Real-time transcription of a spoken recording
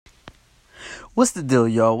What's the deal,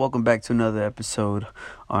 y'all? Welcome back to another episode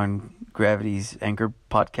on Gravity's Anchor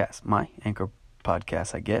Podcast. My Anchor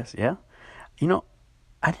Podcast, I guess, yeah?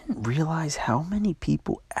 I didn't realize how many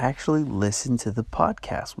people actually listen to the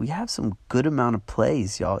podcast. We have some good amount of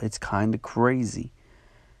plays, y'all. It's kind of crazy.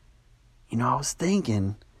 I was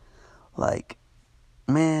thinking,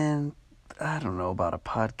 man, I don't know about a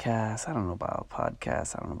podcast.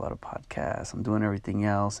 I'm doing everything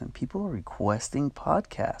else, and people are requesting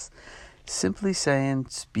podcasts. Simply saying,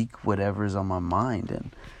 speak whatever's on my mind.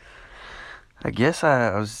 And I guess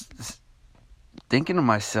I was thinking to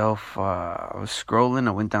myself, I was scrolling,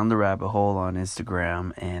 I went down the rabbit hole on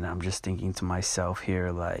Instagram, and I'm just thinking to myself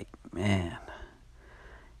here, man,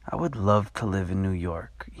 I would love to live in New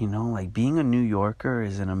York. Being a New Yorker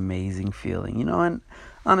is an amazing feeling, and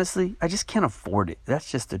honestly, I just can't afford it. That's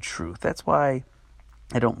just the truth. That's why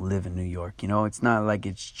I don't live in New York. It's not like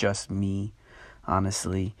it's just me.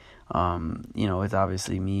 Honestly, it's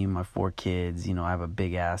obviously me and my 4 kids. I have a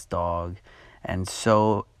big ass dog, and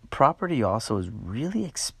so property also is really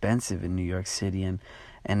expensive in New York City.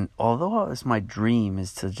 And although it's my dream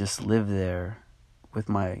is to just live there with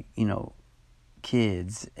my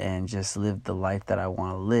kids and just live the life that I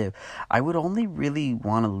want to live, I would only really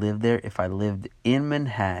want to live there if I lived in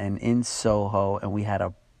Manhattan, in Soho, and we had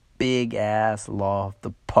a big ass loft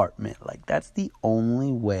apartment. That's the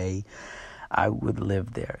only way I would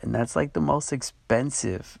live there. And that's the most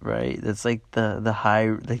expensive, right? That's the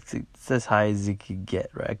high, it's as high as you could get,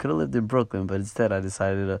 right? I could have lived in Brooklyn, but instead I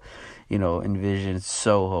decided to, envision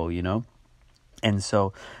Soho, And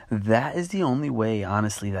so that is the only way,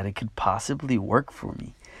 honestly, that it could possibly work for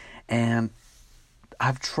me. And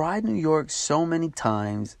I've tried New York so many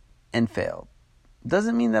times and failed.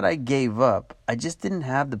 Doesn't mean that I gave up. I just didn't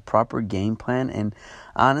have the proper game plan. And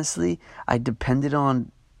honestly, I depended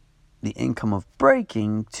on the income of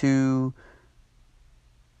breaking to,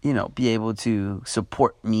 be able to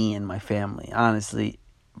support me and my family. Honestly,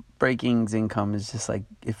 breaking's income is just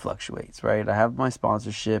it fluctuates, right? I have my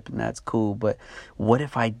sponsorship and that's cool, but what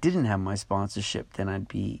if I didn't have my sponsorship? Then I'd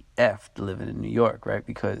be effed living in New York, right?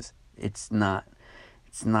 Because it's not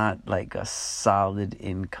like a solid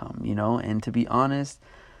income, And to be honest,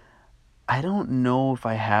 I don't know if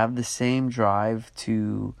I have the same drive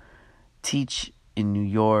to teach in New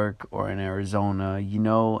York or in Arizona.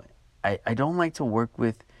 I don't like to work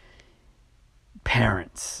with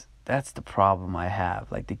parents. That's the problem I have.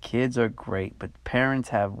 The kids are great, but parents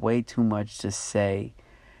have way too much to say,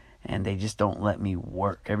 and they just don't let me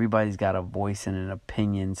work. Everybody's got a voice and an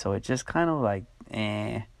opinion, so it just kind of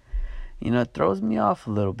it throws me off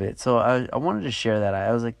a little bit. So I wanted to share that.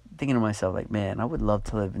 I was thinking to myself, man, I would love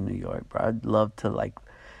to live in New York, bro. I'd love to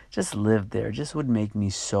just live there. It just would make me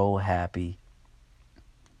so happy.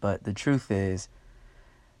 But the truth is,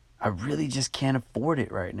 I really just can't afford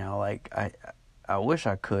it right now. I wish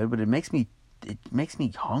I could, but it makes me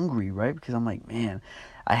hungry, right? Because I'm man,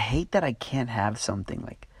 I hate that I can't have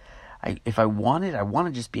something. If I want it, I want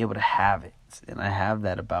to just be able to have it. And I have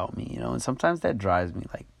that about me, And sometimes that drives me.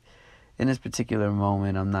 In this particular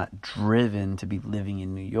moment, I'm not driven to be living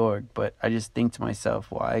in New York, but I just think to myself,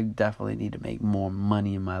 well, I definitely need to make more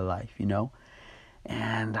money in my life,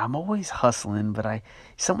 And I'm always hustling, but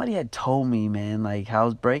somebody had told me, man,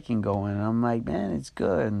 how's breaking going? And I'm man, it's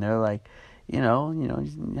good. And they're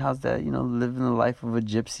how's that, living the life of a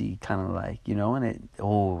gypsy, kind of and it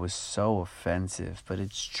was so offensive, but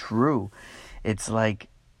it's true. It's I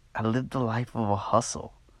live the life of a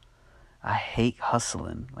hustle. I hate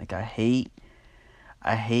hustling. I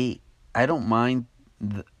don't mind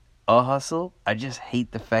a hustle. I just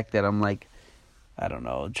hate the fact that I'm I don't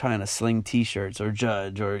know, trying to sling t-shirts or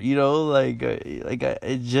judge or,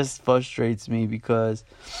 it just frustrates me because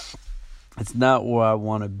it's not where I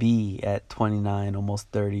want to be at 29, almost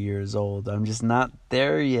 30 years old. I'm just not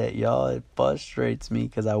there yet, y'all. It frustrates me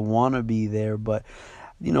because I want to be there, but,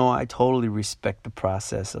 I totally respect the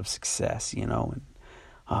process of success, and,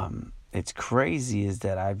 it's crazy is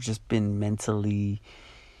that I've just been mentally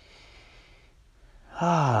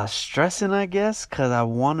stressing, I guess, because I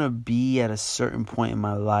want to be at a certain point in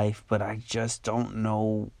my life, but I just don't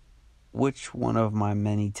know which one of my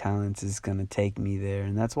many talents is going to take me there.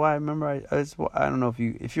 And that's why I remember, I don't know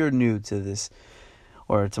if you're new to this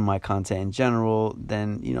or to my content in general,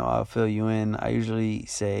 then, I'll fill you in. I usually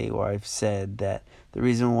say, or I've said that the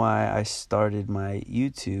reason why I started my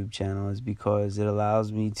YouTube channel is because it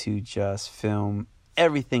allows me to just film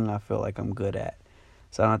everything I feel like I'm good at.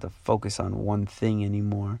 So I don't have to focus on one thing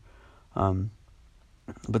anymore.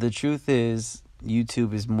 But the truth is,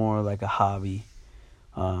 YouTube is more like a hobby.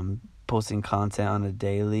 posting content on a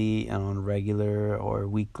daily and on regular or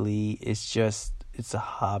weekly. It's a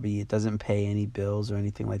hobby. It doesn't pay any bills or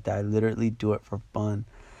anything like that. I literally do it for fun.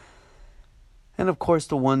 And of course,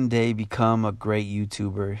 to one day become a great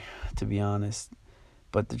YouTuber, to be honest.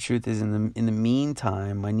 But the truth is, in the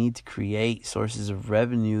meantime, I need to create sources of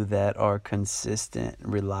revenue that are consistent,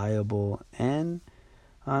 reliable, and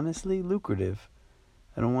honestly lucrative.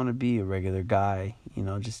 I don't want to be a regular guy,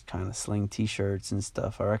 just kind of sling t-shirts and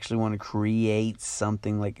stuff. I actually want to create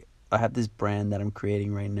something. Like, I have this brand that I'm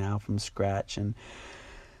creating right now from scratch, and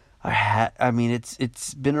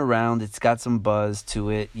it's been around. It's got some buzz to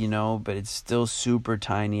it, but it's still super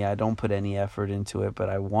tiny. I don't put any effort into it, but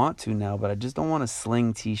I want to now. But I just don't want to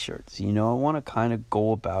sling t-shirts, I want to kind of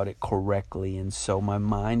go about it correctly. And so my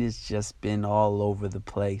mind has just been all over the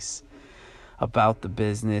place about the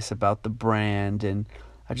business, about the brand, and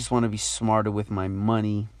I just want to be smarter with my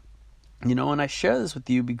money, and I share this with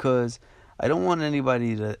you because I don't want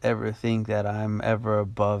anybody to ever think that I'm ever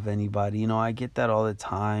above anybody. I get that all the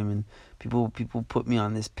time, and people put me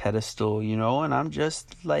on this pedestal, and I'm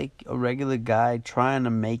just like a regular guy trying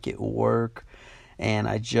to make it work, and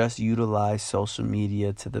I just utilize social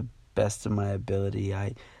media to the best of my ability.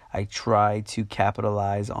 I try to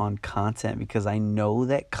capitalize on content because I know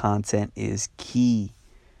that content is key.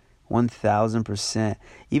 1000%.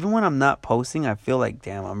 Even when I'm not posting, I feel like,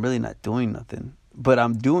 damn, I'm really not doing nothing. But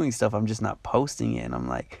I'm doing stuff, I'm just not posting it. And I'm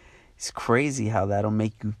like, it's crazy how that'll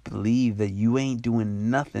make you believe that you ain't doing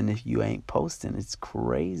nothing if you ain't posting. It's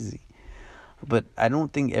crazy. But I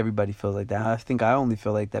don't think everybody feels like that. I think I only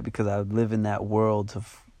feel like that because I live in that world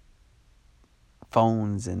of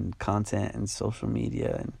phones and content and social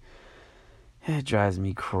media, and it drives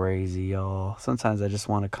me crazy, y'all. Sometimes I just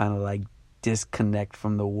want to kind of like disconnect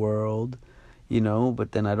from the world,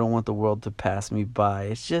 but then I don't want the world to pass me by.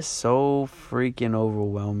 It's just so freaking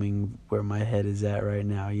overwhelming where my head is at right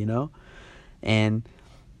now, and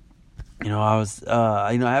I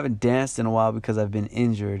haven't danced in a while because I've been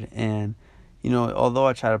injured, and although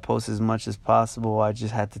I try to post as much as possible, I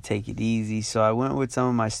just had to take it easy. So I went with some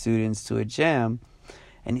of my students to a jam,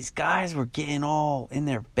 and these guys were getting all in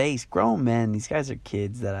their face. Grown men. These guys are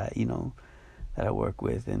kids that I work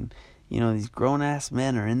with, and these grown ass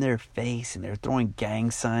men are in their face, and they're throwing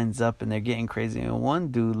gang signs up, and they're getting crazy. And one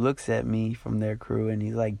dude looks at me from their crew, and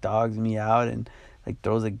he like dogs me out, and like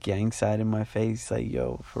throws a gang sign in my face. Like,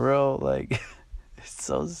 yo, for real, like. It's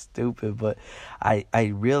so stupid, but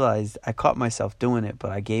I realized I caught myself doing it,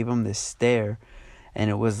 but I gave him this stare,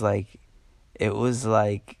 and it was like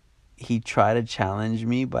he tried to challenge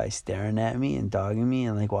me by staring at me and dogging me,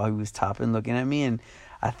 and like while he was topping, looking at me, and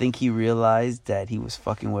I think he realized that he was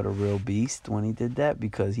fucking with a real beast when he did that,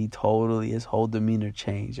 because his whole demeanor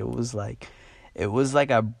changed. It was like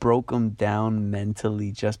I broke him down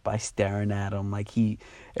mentally just by staring at him.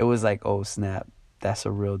 It was like, oh snap. That's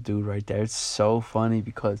a real dude right there. It's so funny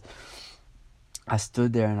because I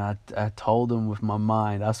stood there and I told him with my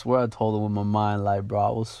mind. I swear I told him with my mind, like, bro, I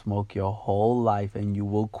will smoke your whole life and you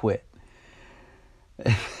will quit.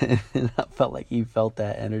 And I felt like he felt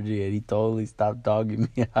that energy, and he totally stopped dogging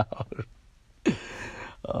me out.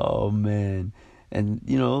 Oh, man. And,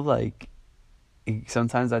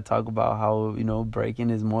 sometimes I talk about how, breaking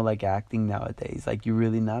is more like acting nowadays. Like, you're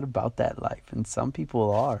really not about that life. And some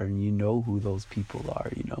people are, and you know who those people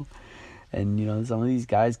are, And, some of these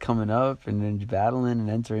guys coming up and then battling and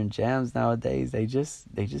entering jams nowadays, they just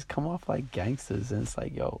come off like gangsters. And it's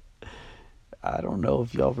like, yo, I don't know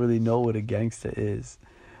if y'all really know what a gangster is.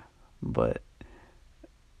 But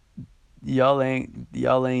y'all ain't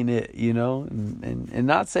it, and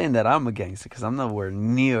not saying that I'm a gangster, because I'm nowhere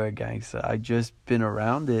near a gangster. I just been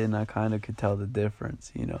around it, and I kind of could tell the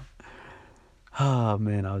difference, Oh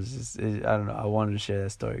man, I don't know, I wanted to share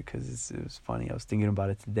that story because it was funny. I was thinking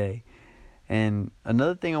about it today. And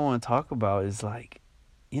another thing I want to talk about is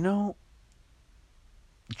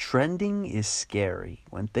trending is scary.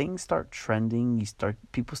 When things start trending,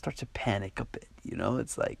 people start to panic a bit,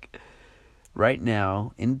 it's like, right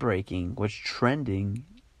now, in breaking, what's trending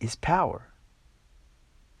is power.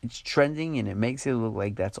 It's trending, and it makes it look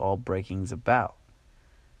like that's all breaking's about.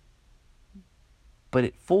 But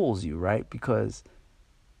it fools you, right? Because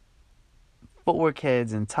footwork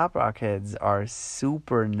heads and top rock heads are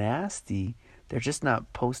super nasty. They're just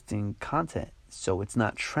not posting content, so it's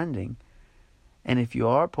not trending. And if you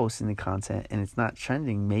are posting the content and it's not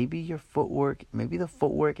trending, maybe the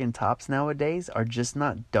footwork in tops nowadays are just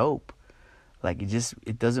not dope. Like,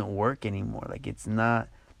 it doesn't work anymore. Like, it's not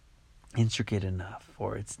intricate enough,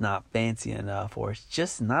 or it's not fancy enough, or it's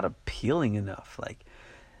just not appealing enough. Like,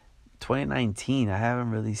 2019, I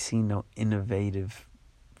haven't really seen no innovative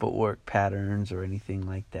footwork patterns or anything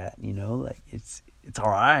like that, you know? Like, it's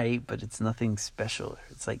alright, but it's nothing special.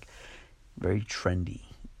 It's like very trendy.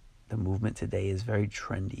 The movement today is very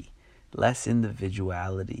trendy. Less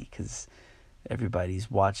individuality, because everybody's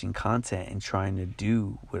watching content and trying to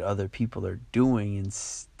do what other people are doing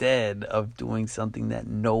instead of doing something that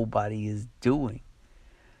nobody is doing.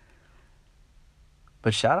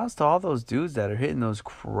 But shout outs to all those dudes that are hitting those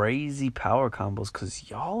crazy power combos, because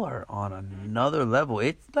y'all are on another level.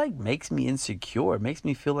 It like makes me insecure. It makes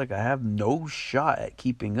me feel like I have no shot at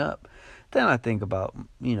keeping up. Then I think about,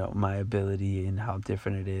 my ability and how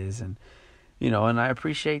different it is, and and I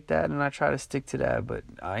appreciate that, and I try to stick to that. But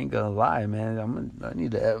I ain't gonna lie, man. I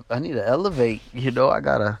need to elevate. I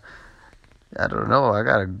gotta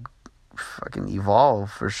fucking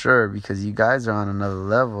evolve for sure, because you guys are on another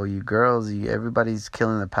level. You girls, everybody's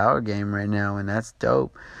killing the power game right now, and that's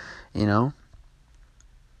dope, And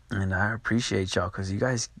I appreciate y'all, because you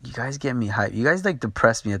guys get me hyped. You guys like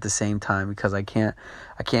depress me at the same time, because I can't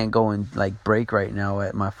go and like break right now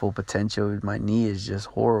at my full potential. My knee is just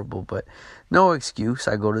horrible, but no excuse.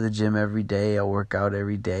 I go to the gym every day. I work out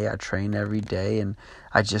every day. I train every day, and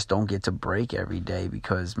I just don't get to break every day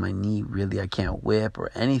because my knee really, I can't whip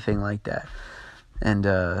or anything like that. And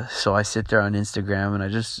so I sit there on Instagram and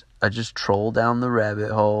I just troll down the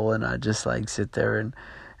rabbit hole, and I just like sit there and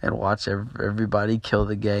watch everybody kill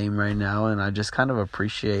the game right now, and I just kind of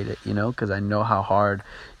appreciate it, because I know how hard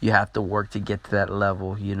you have to work to get to that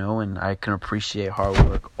level, and I can appreciate hard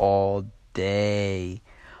work all day.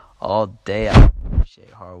 All day I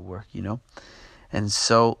appreciate hard work, And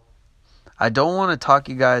so I don't want to talk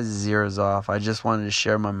you guys' ears off. I just wanted to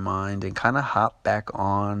share my mind and kind of hop back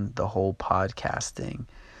on the whole podcasting.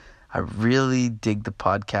 I really dig the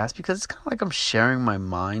podcast because it's kind of like I'm sharing my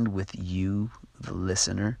mind with you, the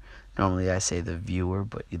listener. Normally I say the viewer,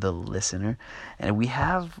 but the listener. And we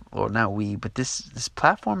have, or not we, but this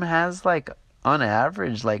platform has like on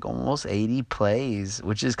average like almost 80 plays,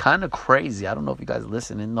 which is kind of crazy. I don't know if you guys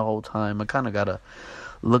listening the whole time. I kind of got to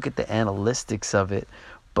look at the analytics of it.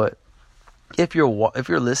 But if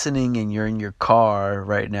you're listening and you're in your car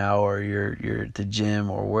right now, or you're at the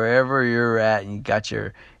gym or wherever you're at, and you got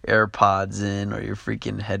your AirPods in or your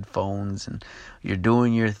freaking headphones and you're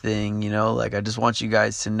doing your thing, like I just want you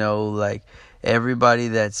guys to know, like everybody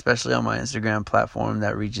that, especially on my Instagram platform,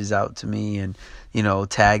 that reaches out to me and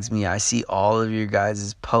tags me, I see all of your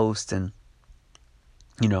guys' posts, and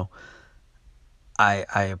I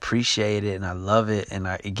appreciate it and I love it, and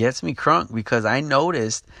it gets me crunk, because I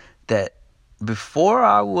noticed that before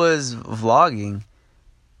I was vlogging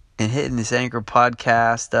and hitting this Anchor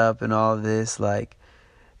podcast up and all this, like,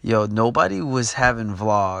 nobody was having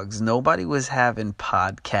vlogs. Nobody was having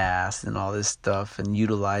podcasts and all this stuff and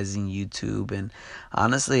utilizing YouTube. And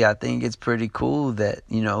honestly, I think it's pretty cool that,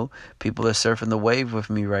 people are surfing the wave with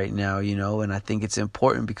me right now, and I think it's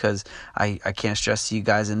important because I can't stress to you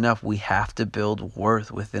guys enough. We have to build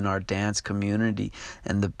worth within our dance community.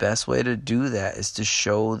 And the best way to do that is to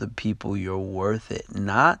show the people you're worth it.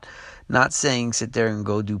 Not saying sit there and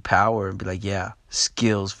go do power and be like, yeah,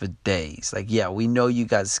 skills for days. Like, yeah, we know you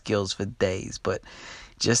got skills for days, but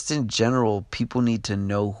just in general, people need to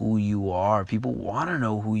know who you are. People want to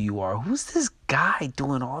know who you are. Who's this guy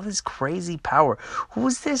doing all this crazy power?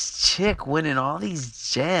 Who's this chick winning all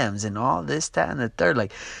these jams and all this, that, and the third?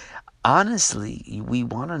 Like, honestly, we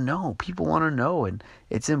want to know. People want to know, and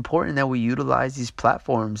it's important that we utilize these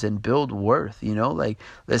platforms and build worth, Like,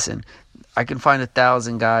 listen, I can find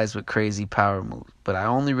 1,000 guys with crazy power moves, but I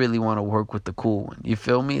only really want to work with the cool one. You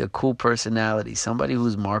feel me? A cool personality, somebody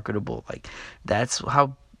who's marketable. Like, that's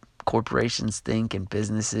how corporations think and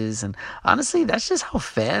businesses, and honestly, that's just how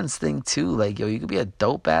fans think too. Like, you could be a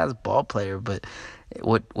dope ass ball player, but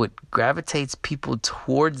what gravitates people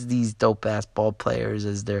towards these dope ass ball players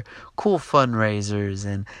is their cool fundraisers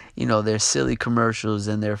and their silly commercials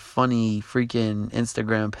and their funny freaking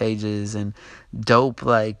Instagram pages and dope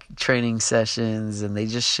like training sessions, and they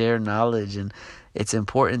just share knowledge. And it's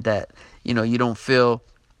important that you don't feel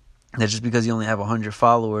that just because you only have 100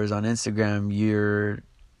 followers on Instagram, your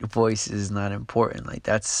voice is not important. Like,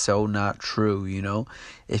 that's so not true.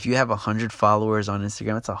 If you have 100 followers on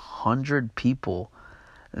Instagram, it's 100 people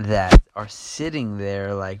that are sitting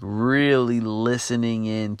there like really listening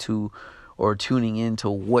into or tuning into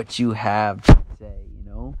what you have to say,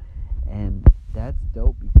 and that's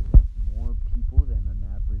dope, because that's more people than an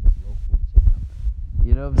average local jam.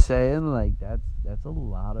 You know what I'm saying? Like, that's a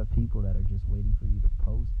lot of people that are just waiting for you to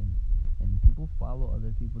post, and people follow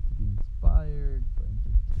other people to be inspired, for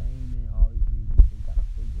entertainment, all these reasons. They gotta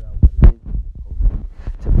figure out what it is that you're posting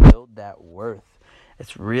to build that worth.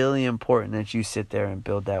 It's really important that you sit there and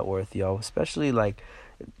build that worth, yo. Especially like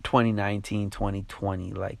 2019,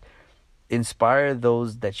 2020. Like, inspire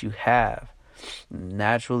those that you have.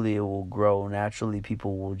 Naturally, it will grow. Naturally,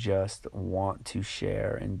 people will just want to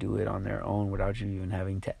share and do it on their own without you even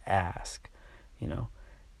having to ask. You know,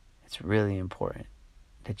 it's really important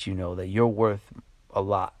that you know that you're worth a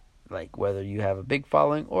lot. Like, whether you have a big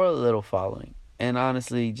following or a little following. And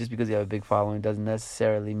honestly, just because you have a big following doesn't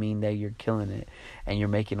necessarily mean that you're killing it and you're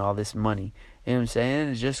making all this money. You know what I'm saying?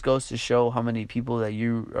 It just goes to show how many people that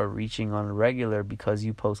you are reaching on a regular because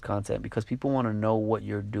you post content, because people want to know what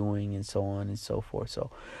you're doing and so on and so forth. So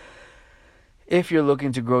if you're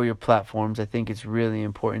looking to grow your platforms, I think it's really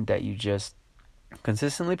important that you just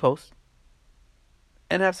consistently post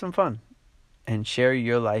and have some fun and share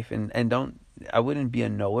your life, and don't, I wouldn't be a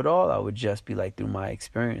know-it-all. I would just be like, through my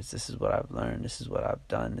experience, this is what I've learned, this is what I've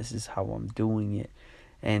done, this is how I'm doing it.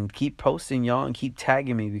 And keep posting, y'all, and keep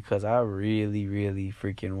tagging me, because I really, really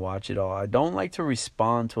freaking watch it all. I don't like to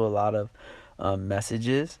respond to a lot of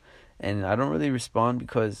messages, and I don't really respond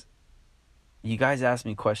because you guys ask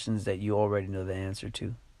me questions that you already know the answer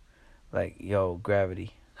to. Like, yo,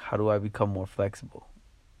 Gravity, how do I become more flexible?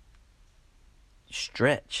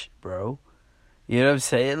 Stretch, bro. You know what I'm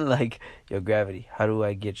saying? Like, yo, Gravity, how do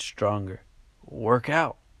I get stronger? Work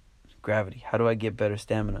out. Gravity, how do I get better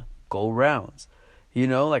stamina? Go rounds. You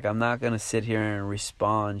know, like, I'm not going to sit here and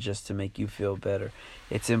respond just to make you feel better.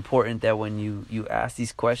 It's important that when you ask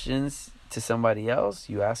these questions to somebody else,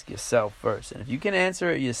 you ask yourself first. And if you can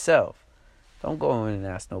answer it yourself, don't go in and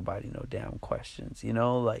ask nobody no damn questions. You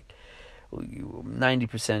know, like,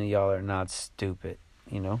 90% of y'all are not stupid,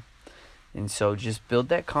 you know? And so just build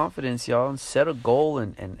that confidence, y'all, and set a goal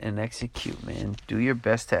and execute, man. Do your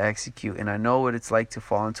best to execute. And I know what it's like to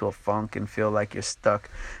fall into a funk and feel like you're stuck,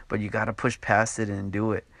 but you got to push past it and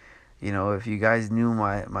do it. You know, if you guys knew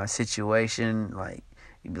my situation, like,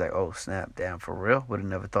 you'd be like, oh, snap, damn, for real? Would have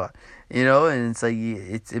never thought. You know, and it's like,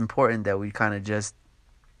 it's important that we kind of just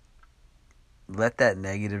let that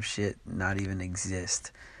negative shit not even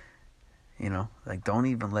exist. You know, like, don't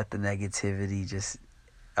even let the negativity just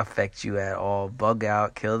affect you at all. Bug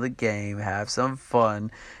out, kill the game, have some fun,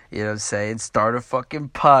 you know what I'm saying? Start a fucking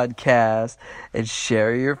podcast and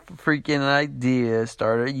share your freaking ideas.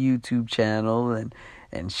 Start a YouTube channel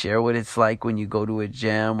and share what it's like when you go to a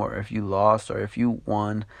gym, or if you lost, or if you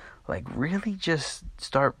won. Like, really just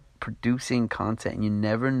start producing content. You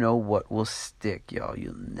never know what will stick, y'all.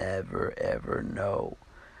 You'll never ever know.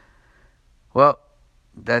 Well,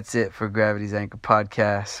 that's it for Gravity's Anchor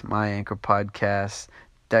Podcast, my Anchor Podcast.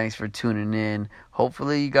 Thanks for tuning in.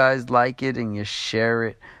 Hopefully you guys like it and you share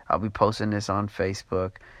it. I'll be posting this on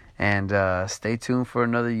Facebook. And stay tuned for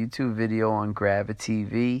another YouTube video on Gravity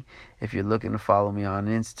TV. If you're looking to follow me on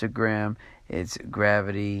Instagram, it's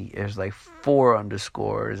Gravity. There's like 4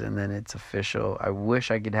 underscores, and then it's official. I wish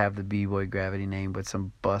I could have the B-Boy Gravity name, but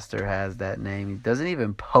some buster has that name. He doesn't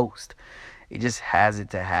even post. He just has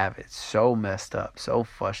it to have it. So messed up. So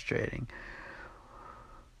frustrating.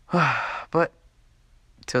 But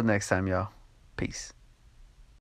till next time, y'all. Peace.